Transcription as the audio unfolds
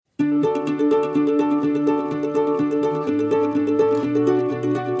I'm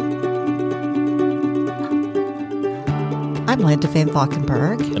Linda Van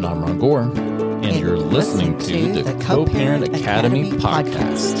Valkenburg. And I'm Ron Gore. And you're listening to the Co-Parent Academy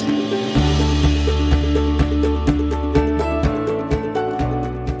podcast.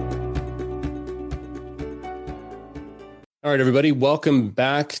 All right, everybody, welcome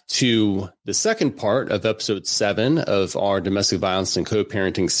back to the second part of episode 7 of our domestic violence and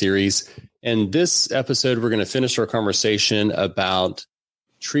co-parenting series. And this episode, we're going to finish our conversation about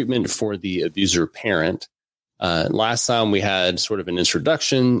treatment for the abuser parent. Last time we had sort of an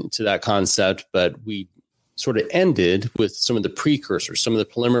introduction to that concept, but we sort of ended with some of the precursors, some of the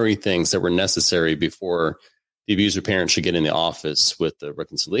preliminary things that were necessary before the abuser parent should get in the office with the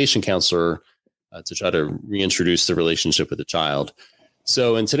reconciliation counselor to try to reintroduce the relationship with the child.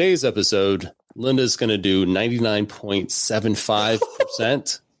 So in today's episode, Linda's going to do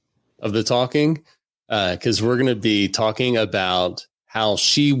 99.75% of the talking because we're going to be talking about how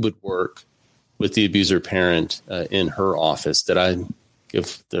she would work with the abuser parent in her office. Did I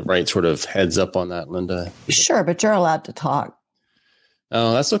give the right sort of heads up on that, Linda? Sure, but you're allowed to talk.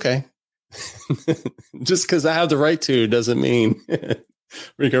 Oh, that's okay. Just because I have the right to doesn't mean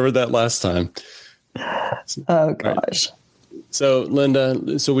we covered that last time. Oh, gosh. Right. So, Linda,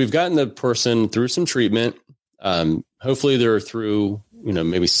 we've gotten the person through some treatment. Hopefully they're through,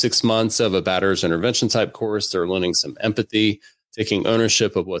 maybe 6 months of a batterers intervention type course. They're learning some empathy, taking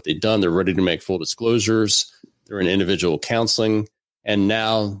ownership of what they've done. They're ready to make full disclosures. They're in individual counseling. And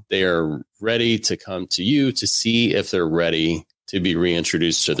now they're ready to come to you to see if they're ready to be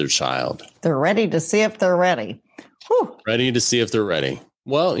reintroduced to their child. They're ready to see if they're ready. Whew. Ready to see if they're ready.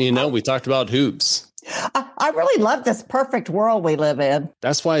 Well, we talked about hoops. I really love this perfect world we live in.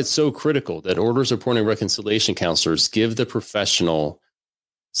 That's why it's so critical that orders appointing reconciliation counselors give the professional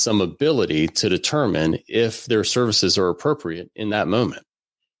some ability to determine if their services are appropriate in that moment.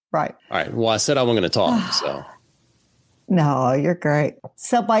 Right. All right. Well, I said I wasn't going to talk, so. No, you're great.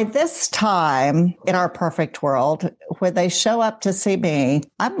 So by this time in our perfect world, when they show up to see me,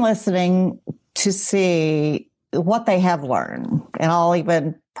 I'm listening to see what they have learned. And I'll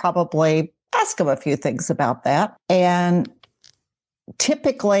even probably ask them a few things about that. And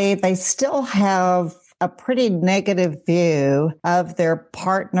typically they still have a pretty negative view of their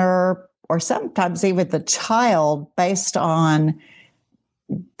partner or sometimes even the child based on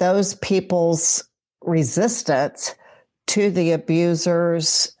those people's resistance to the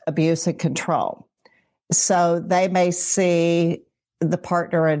abuser's abuse and control. So they may see the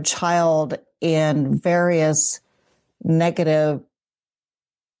partner and child in various negative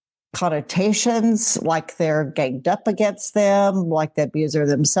connotations, like they're ganged up against them, like the abuser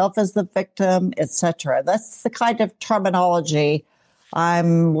themselves is the victim, etc. That's the kind of terminology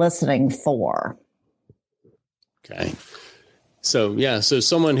I'm listening for. Okay. So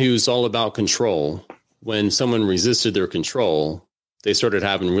someone who's all about control, when someone resisted their control, they started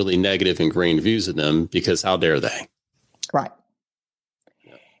having really negative ingrained views of them because how dare they? Right.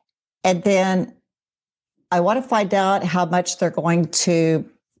 Yeah. And then I want to find out how much they're going to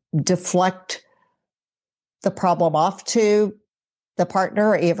deflect the problem off to the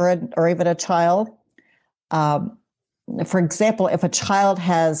partner or even a child. For example, if a child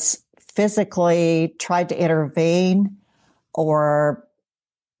has physically tried to intervene or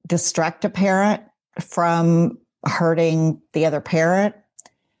distract a parent from hurting the other parent,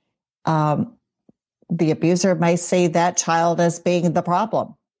 the abuser may see that child as being the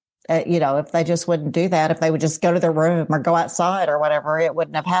problem. If they just wouldn't do that, if they would just go to their room or go outside or whatever, it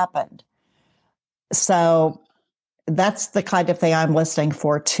wouldn't have happened. So that's the kind of thing I'm listening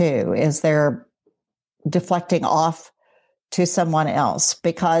for too, is they're deflecting off to someone else.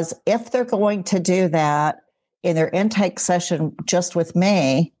 Because if they're going to do that in their intake session just with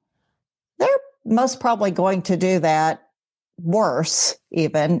me, they're most probably going to do that worse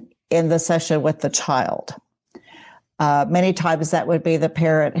even in the session with the child. Many times that would be the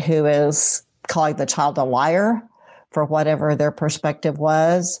parent who is calling the child a liar for whatever their perspective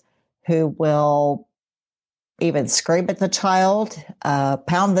was, who will even scream at the child,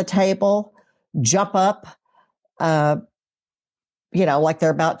 pound the table, jump up, like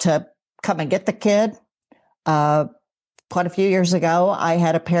they're about to come and get the kid. Quite a few years ago, I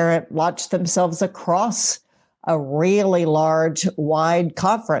had a parent launch themselves across a really large, wide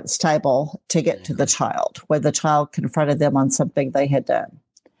conference table to get to the child, where the child confronted them on something they had done.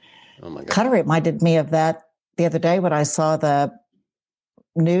 Oh my God. Kind of reminded me of that the other day when I saw the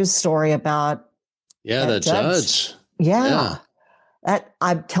news story about the judge. Yeah. That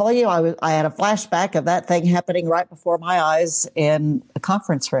I'm telling you, I had a flashback of that thing happening right before my eyes in a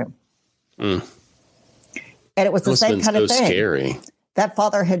conference room. And it was the same kind of thing. Scary. That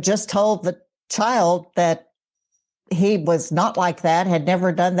father had just told the child that he was not like that, had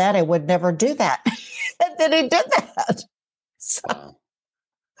never done that, and would never do that. And then he did that. So,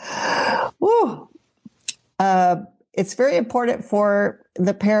 wow. It's very important for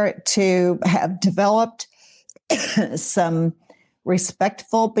the parent to have developed some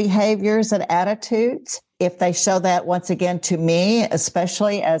respectful behaviors and attitudes. If they show that, once again, to me,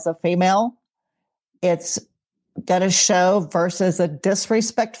 especially as a female, it's going to show versus a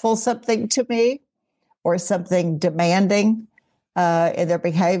disrespectful something to me or something demanding in their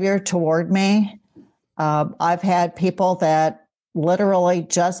behavior toward me. I've had people that literally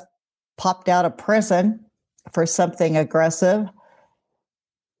just popped out of prison for something aggressive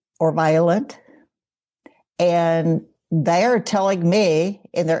or violent. And they are telling me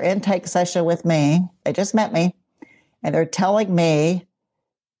in their intake session with me, they just met me, and they're telling me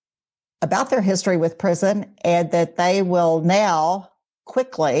about their history with prison and that they will now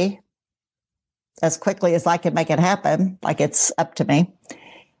as quickly as I can make it happen, like it's up to me,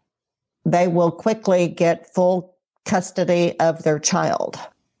 they will quickly get full custody of their child.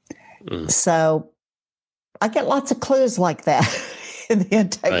 So I get lots of clues like that in the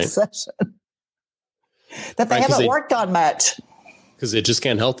intake session that they haven't worked on much. Because they just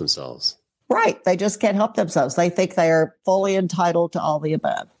can't help themselves. Right. They just can't help themselves. They think they are fully entitled to all the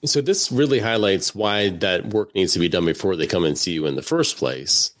above. So this really highlights why that work needs to be done before they come and see you in the first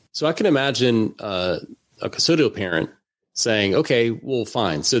place. So I can imagine a custodial parent saying, okay, well,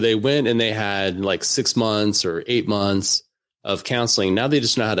 fine. So they went and they had like 6 months or 8 months of counseling. Now they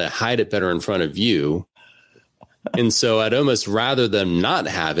just know how to hide it better in front of you. And so I'd almost rather them not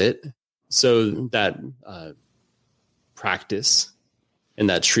have it so that practice and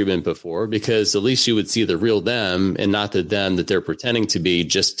that treatment before, because at least you would see the real them and not the them that they're pretending to be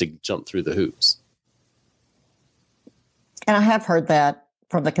just to jump through the hoops. And I have heard that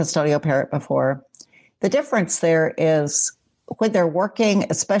from the custodial parent before. The difference there is when they're working,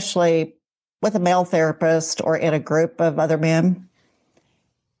 especially with a male therapist or in a group of other men,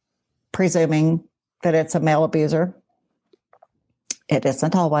 presuming that it's a male abuser. It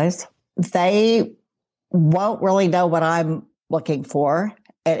isn't always. They won't really know what I'm looking for.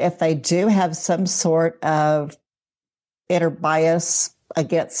 And if they do have some sort of inner bias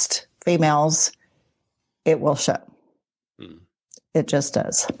against females, it will show. It just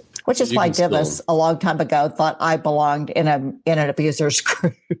does. Which is why Divis a long time ago thought I belonged in an abuser's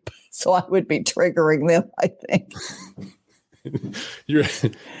group. So I would be triggering them, I think. You're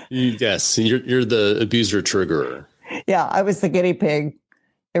the abuser triggerer. Yeah, I was the guinea pig.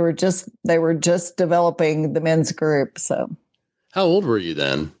 They were just developing the men's group. So how old were you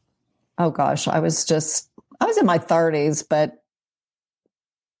then? Oh gosh, I was in my 30s, but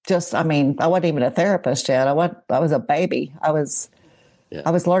I wasn't even a therapist yet. I was a baby. I was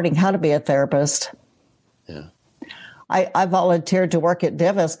learning how to be a therapist. Yeah. I volunteered to work at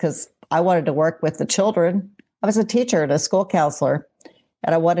Divis because I wanted to work with the children. I was a teacher and a school counselor,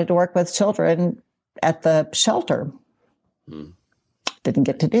 and I wanted to work with children at the shelter. Didn't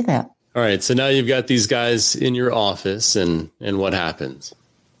get to do that. All right. So now you've got these guys in your office and what happens?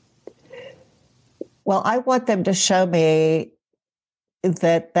 Well, I want them to show me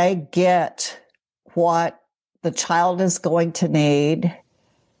that they get what the child is going to need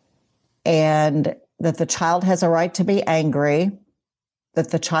and that the child has a right to be angry,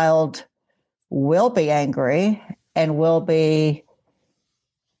 that the child will be angry and will be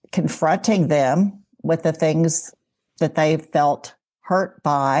confronting them with the things that they felt hurt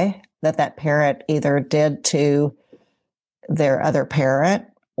by that parent either did to their other parent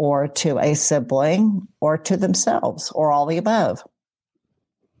or to a sibling or to themselves or all the above.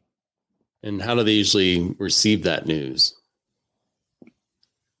 And how do they usually receive that news?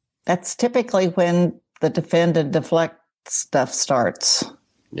 That's typically when the defend and deflect stuff starts.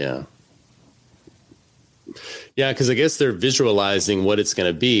 Yeah. Yeah, because I guess they're visualizing what it's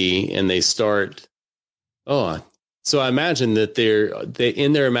going to be, and they start. So I imagine that they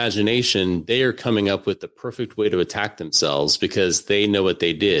in their imagination they are coming up with the perfect way to attack themselves because they know what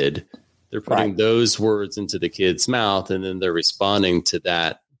they did. They're putting those words into the kid's mouth, and then they're responding to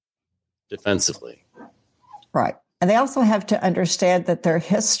that defensively. Right. And they also have to understand that their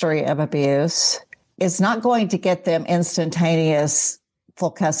history of abuse is not going to get them instantaneous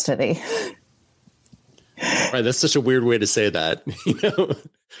full custody. Right. That's such a weird way to say that.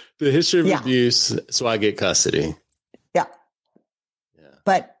 The history of abuse, so I get custody. Yeah.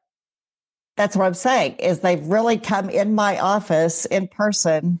 But that's what I'm saying, is they've really come in my office in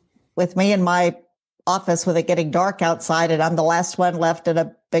person with me in my office with it getting dark outside, and I'm the last one left in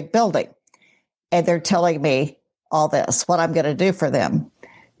a big building. And they're telling me all this, what I'm going to do for them.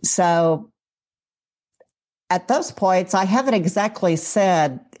 So at those points, I haven't exactly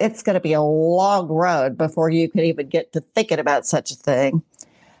said it's going to be a long road before you can even get to thinking about such a thing.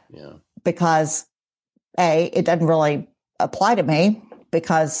 Yeah. Because A, it doesn't really apply to me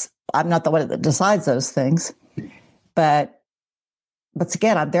because I'm not the one that decides those things. But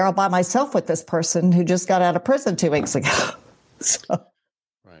again, I'm there all by myself with this person who just got out of prison 2 weeks ago. So.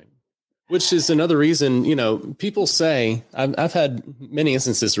 Right. Which is another reason, people say, I've had many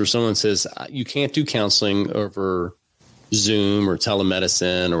instances where someone says, you can't do counseling over Zoom or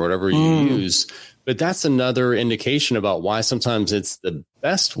telemedicine or whatever you use. But that's another indication about why sometimes it's the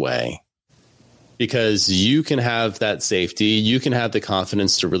best way, because you can have that safety. You can have the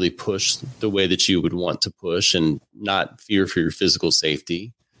confidence to really push the way that you would want to push and not fear for your physical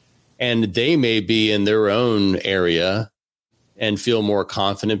safety. And they may be in their own area and feel more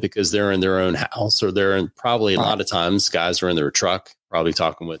confident because they're in their own house, or they're in, probably a lot of times guys are in their truck, probably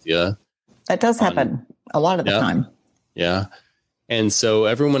talking with you. That does happen a lot of the time. Yeah. And so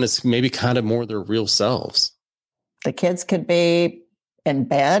everyone is maybe kind of more their real selves. The kids could be in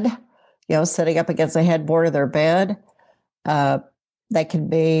bed, sitting up against the headboard of their bed. They could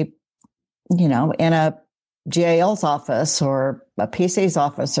be, in a GAL's office or a PC's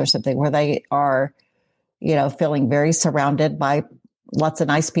office or something where they are, feeling very surrounded by lots of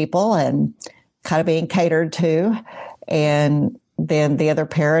nice people and kind of being catered to. And then the other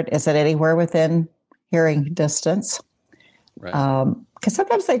parent isn't anywhere within hearing distance. Right. Because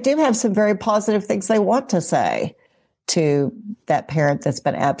sometimes they do have some very positive things they want to say to that parent that's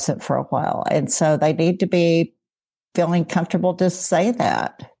been absent for a while. And so they need to be feeling comfortable to say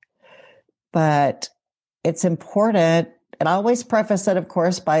that. But it's important, and I always preface it, of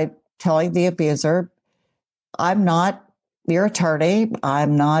course, by telling the abuser, I'm not your attorney.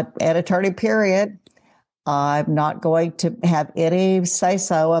 I'm not an attorney, period. I'm not going to have any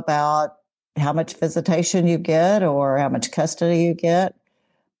say-so about how much visitation you get or how much custody you get.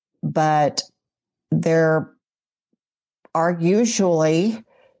 But there are usually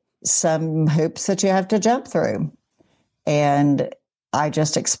some hoops that you have to jump through. And I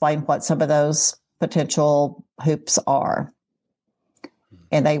just explained what some of those potential hoops are.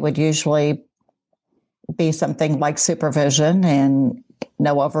 And they would usually be something like supervision and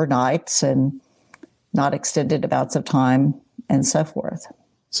no overnights and not extended amounts of time and so forth.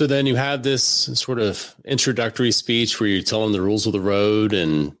 So then you have this sort of introductory speech where you tell them the rules of the road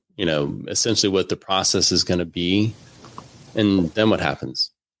and, essentially what the process is going to be. And then what happens?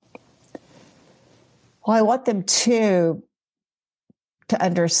 Well, I want them to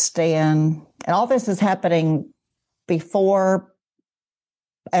understand, and all this is happening before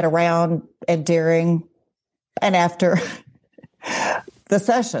and around and during and after the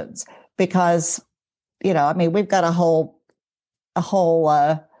sessions, because, we've got a whole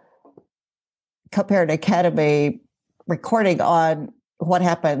Co-Parent Academy recording on what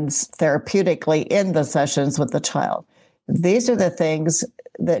happens therapeutically in the sessions with the child. These are the things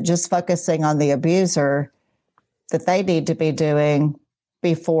that, just focusing on the abuser, that they need to be doing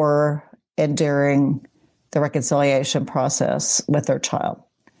before and during the reconciliation process with their child.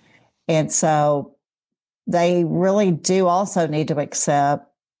 And so they really do also need to accept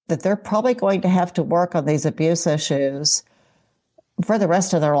that they're probably going to have to work on these abuse issues for the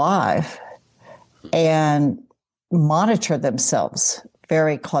rest of their life and monitor themselves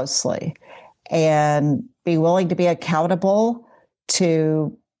very closely and be willing to be accountable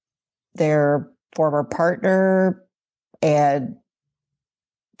to their former partner and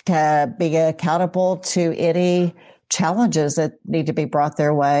to be accountable to any challenges that need to be brought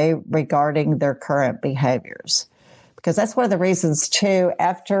their way regarding their current behaviors. Because that's one of the reasons, too,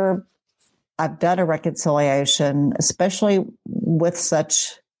 after I've done a reconciliation, especially with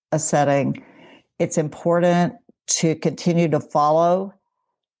such a setting, it's important to continue to follow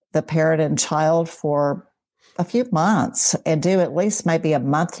the parent and child for a few months and do at least maybe a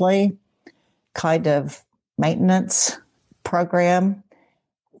monthly kind of maintenance program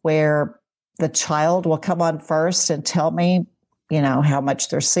where the child will come on first and tell me, how much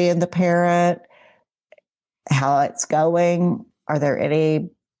they're seeing the parent, how it's going. Are there any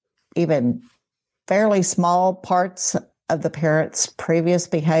even fairly small parts of the parent's previous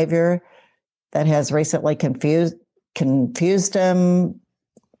behavior that has recently confused them,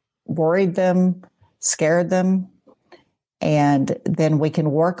 worried them, scared them? And then we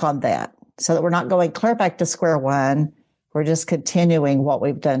can work on that so that we're not going clear back to square one. We're just continuing what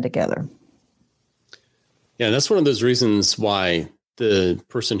we've done together. Yeah, that's one of those reasons why the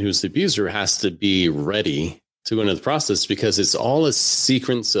person who's the abuser has to be ready to go into the process, because it's all a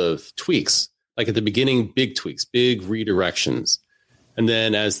sequence of tweaks. Like at the beginning, big tweaks, big redirections. And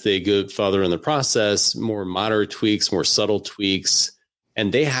then as they go further in the process, more moderate tweaks, more subtle tweaks.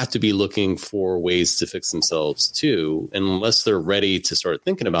 And they have to be looking for ways to fix themselves too. And unless they're ready to start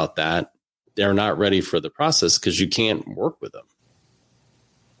thinking about that, they're not ready for the process, because you can't work with them.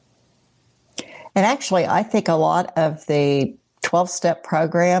 And actually, I think a lot of the 12-step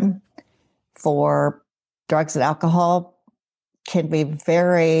program for drugs and alcohol can be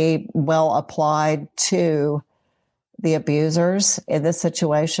very well applied to the abusers in this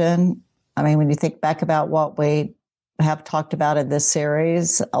situation. I mean, when you think back about what we have talked about in this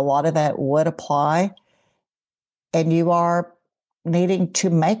series, a lot of that would apply. And you are needing to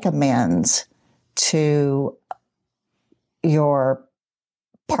make amends to your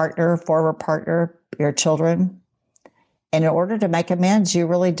partner, former partner, your children. And in order to make amends, you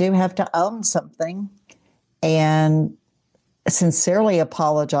really do have to own something and sincerely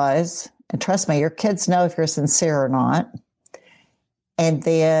apologize. And trust me, your kids know if you're sincere or not. And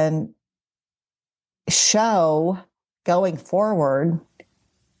then show going forward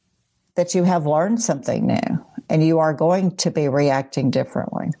that you have learned something new and you are going to be reacting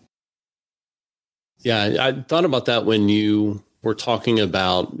differently. Yeah, I thought about that when you were talking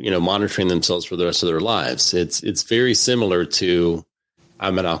about, monitoring themselves for the rest of their lives. It's very similar to,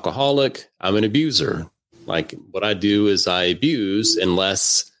 I'm an alcoholic, I'm an abuser. Like what I do is I abuse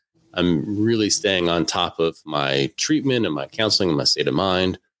unless I'm really staying on top of my treatment and my counseling and my state of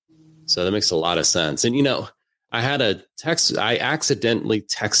mind. So that makes a lot of sense. And, I had I accidentally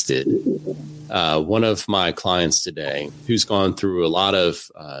texted one of my clients today who's gone through a lot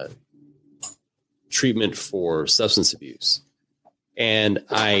of treatment for substance abuse. And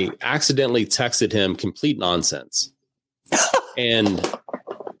I accidentally texted him complete nonsense. And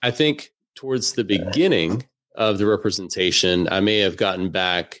I think towards the beginning of the representation, I may have gotten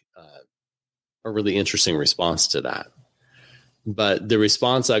back a really interesting response to that. But the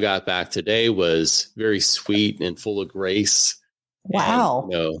response I got back today was very sweet and full of grace. Wow.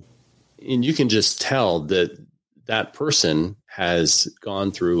 And you can just tell that that person has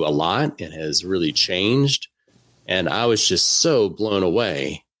gone through a lot and has really changed. And I was just so blown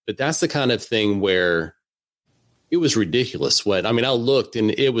away. But that's the kind of thing where it was ridiculous. I looked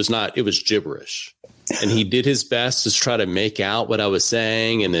and it was gibberish. And he did his best to try to make out what I was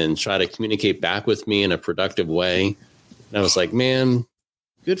saying and then try to communicate back with me in a productive way. And I was like, man,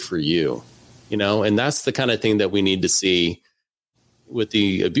 good for you. And that's the kind of thing that we need to see with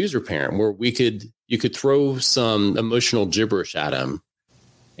the abuser parent, where you could throw some emotional gibberish at him.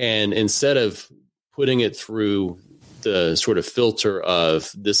 And instead of putting it through the sort of filter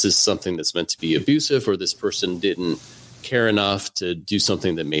of this is something that's meant to be abusive, or this person didn't care enough to do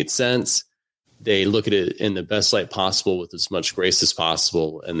something that made sense, they look at it in the best light possible with as much grace as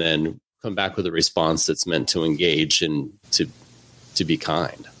possible, and then come back with a response that's meant to engage and to be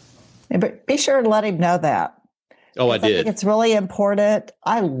kind. But be sure to let him know that. Oh, I did. I think it's really important.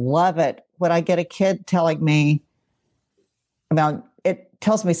 I love it when I get a kid telling me about it.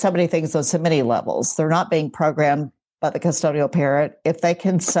 Tells me so many things on so many levels. They're not being programmed by the custodial parent. If they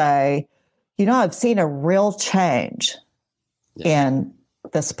can say, I've seen a real change in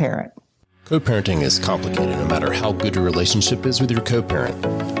this parent. Co-parenting is complicated no matter how good your relationship is with your co-parent.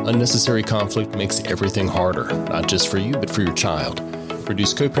 Unnecessary conflict makes everything harder, not just for you, but for your child.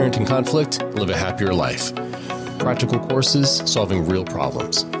 Reduce co-parenting conflict, live a happier life. Practical courses, solving real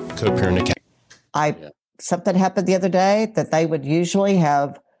problems. Co-parent Academy. Something happened the other day that they would usually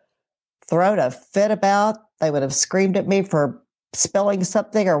have thrown a fit about. They would have screamed at me for spilling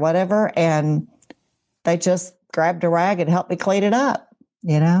something or whatever. And they just grabbed a rag and helped me clean it up.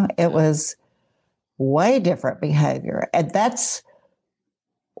 It was way different behavior. And that's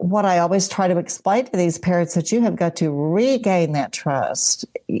what I always try to explain to these parents, that you have got to regain that trust.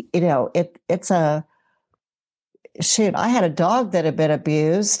 It's a shoot. I had a dog that had been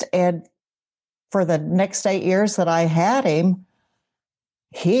abused, and for the next 8 years that I had him,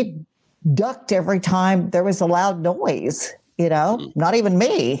 he ducked every time there was a loud noise, not even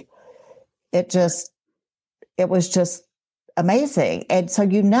me. It was just amazing. And so,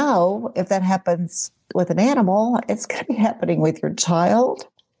 if that happens with an animal, it's going to be happening with your child.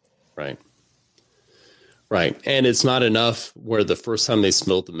 Right. Right. And it's not enough where the first time they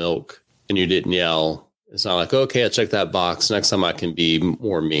spilled the milk and you didn't yell. It's not like, okay, I checked that box. Next time I can be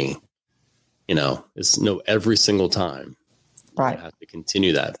more me. It's every single time. Right. You have to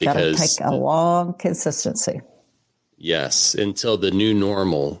continue that because it'll take a long consistency. Yes. Until the new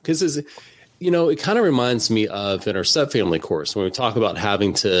normal, because it kind of reminds me of in our step-family course, when we talk about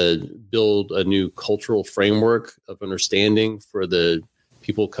having to build a new cultural framework of understanding for the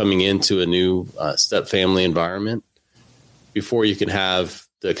people coming into a new step-family environment before you can have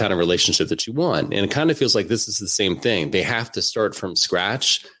the kind of relationship that you want. And it kind of feels like this is the same thing. They have to start from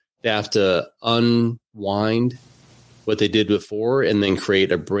scratch. They have to unwind what they did before and then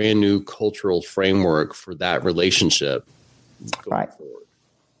create a brand new cultural framework for that relationship going forward.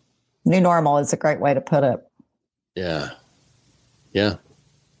 New normal is a great way to put it. Yeah.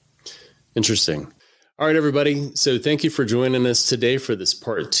 Interesting. All right, everybody. So thank you for joining us today for this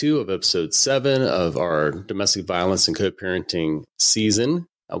part 2 of episode 7 of our domestic violence and co-parenting season.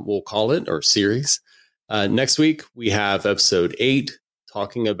 We'll call it, or series. Next week, we have episode 8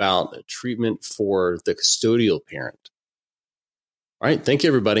 talking about treatment for the custodial parent. All right. Thank you,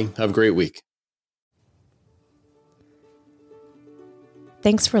 everybody. Have a great week.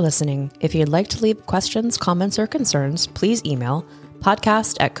 Thanks for listening. If you'd like to leave questions, comments, or concerns, please email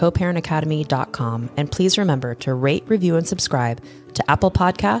podcast@coparentacademy.com. And please remember to rate, review, and subscribe to Apple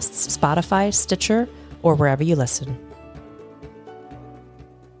Podcasts, Spotify, Stitcher, or wherever you listen.